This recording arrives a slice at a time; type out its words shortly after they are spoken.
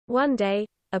One day,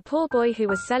 a poor boy who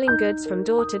was selling goods from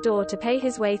door to door to pay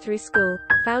his way through school,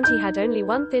 found he had only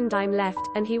one thin dime left,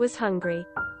 and he was hungry.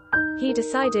 He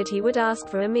decided he would ask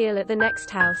for a meal at the next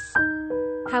house.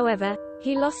 However,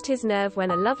 he lost his nerve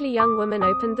when a lovely young woman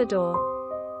opened the door.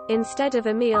 Instead of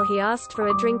a meal, he asked for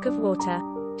a drink of water.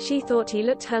 She thought he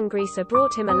looked hungry, so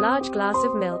brought him a large glass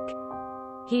of milk.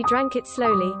 He drank it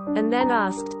slowly, and then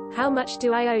asked, "How much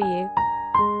do I owe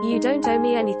you?" "You don't owe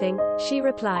me anything," she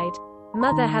replied.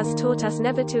 "Mother has taught us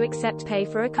never to accept pay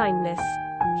for a kindness."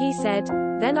 He said,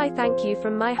 "Then I thank you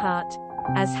from my heart."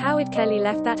 As Howard Kelly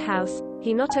left that house,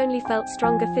 he not only felt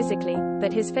stronger physically,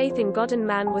 but his faith in God and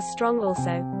man was strong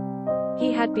also.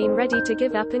 He had been ready to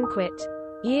give up and quit.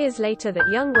 Years later, that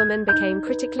young woman became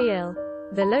critically ill.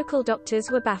 The local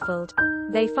doctors were baffled.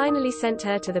 They finally sent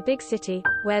her to the big city,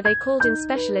 where they called in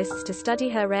specialists to study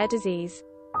her rare disease.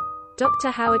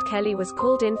 Dr. Howard Kelly was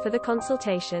called in for the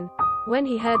consultation. When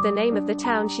he heard the name of the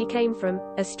town she came from,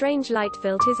 a strange light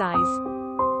filled his eyes.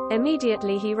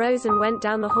 Immediately he rose and went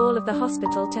down the hall of the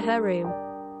hospital to her room.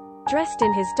 Dressed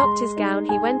in his doctor's gown,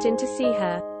 he went in to see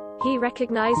her. He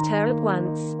recognized her at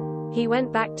once. He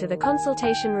went back to the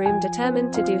consultation room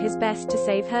determined to do his best to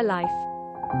save her life.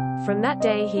 From that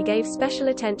day he gave special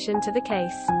attention to the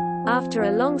case. After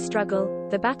a long struggle,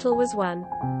 the battle was won.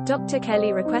 Dr.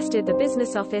 Kelly requested the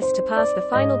business office to pass the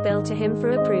final bill to him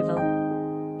for approval.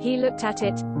 He looked at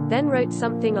it, then wrote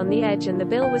something on the edge, and the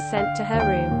bill was sent to her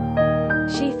room.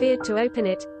 She feared to open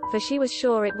it, for she was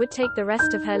sure it would take the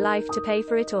rest of her life to pay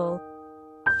for it all.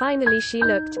 Finally she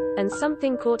looked, and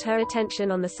something caught her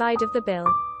attention on the side of the bill.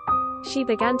 She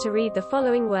began to read the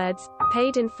following words: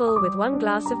 "Paid in full with 1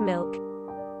 glass of milk.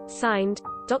 Signed,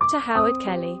 Dr. Howard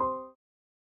Kelly."